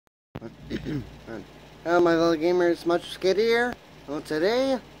Hello my fellow gamers, Macho Madness here. Well,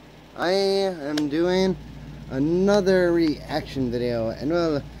 today I am doing another reaction video, and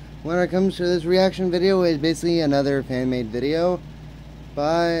well, when it comes to this reaction video, it's basically another fan-made video.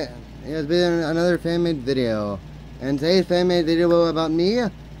 But it's been another fan-made video, and today's fan-made video about me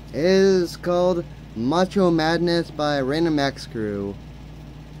is called Macho Madness by Random Max Crew.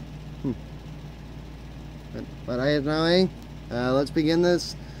 But I is now let's begin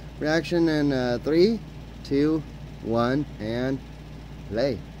this reaction in 3, 2, 1, and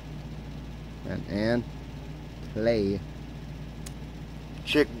play. And play.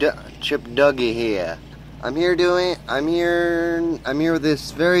 Chip Dougie here. I'm here with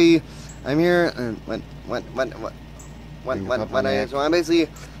this very. So I'm basically.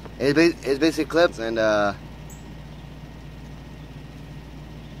 It's basically clips and Alright,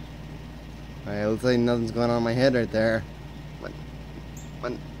 looks like nothing's going on in my head right there.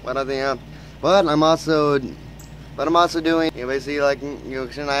 What other thing? But I'm also doing, basically like,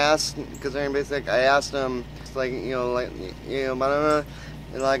 cause I asked, basically I asked him, like, but I don't know,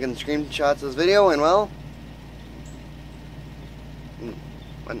 like in screenshots of this video, and well,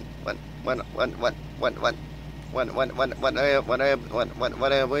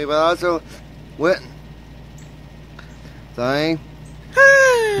 sorry.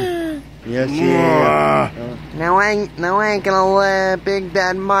 Yes, yeah. Now I ain't gonna let Big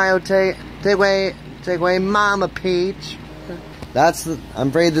Dad Mario take away Mama Peach. I'm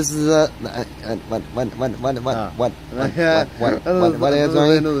afraid this is what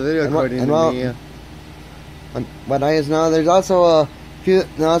I just know. There's also a few.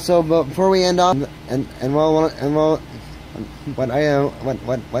 Also, but before we end off, when it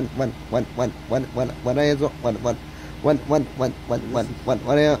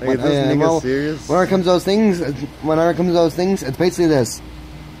comes to those things, it's basically this.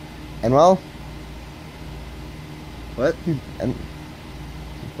 And well, what? And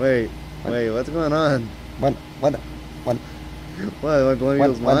wait, what's going on? What? Am I blowing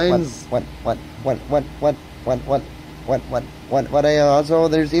people's minds? What? I also,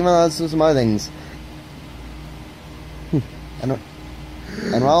 there's even also some other things. And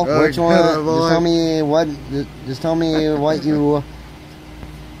well, which one? Just tell me what. Just tell me what you.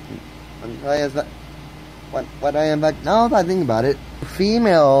 What I am like. Now that I think about it,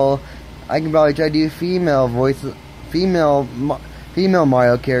 female. I can probably try to do female voice, female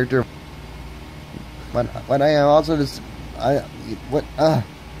Mario character. What I am also just.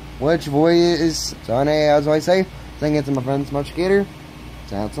 Which voice? So as I say, saying it to my friends, Macho Madness.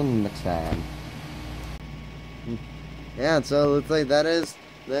 So until next time. Yeah, so it looks like that is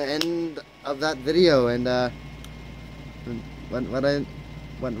the end of that video, and whenever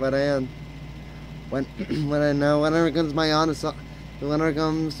comes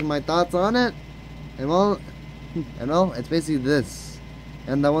to my thoughts on it, and well, it's basically this,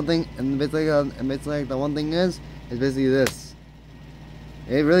 and the one thing, basically the one thing is basically this.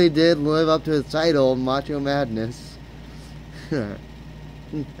 It really did live up to its title, Macho Madness. And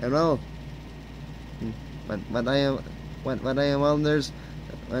well, I'm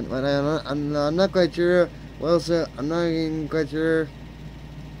not quite sure. I'm not even quite sure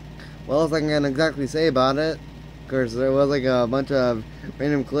what else I can exactly say about it. Of course, there was like a bunch of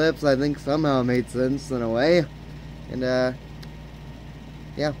random clips. I think somehow made sense in a way, and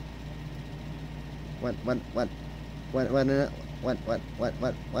yeah.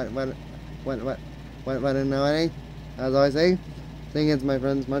 As I say, saying it's my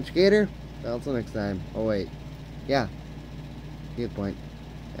friend's Macho Madness. Until next time. Oh wait, yeah. Good point.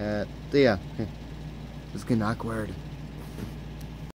 See ya. It's getting awkward.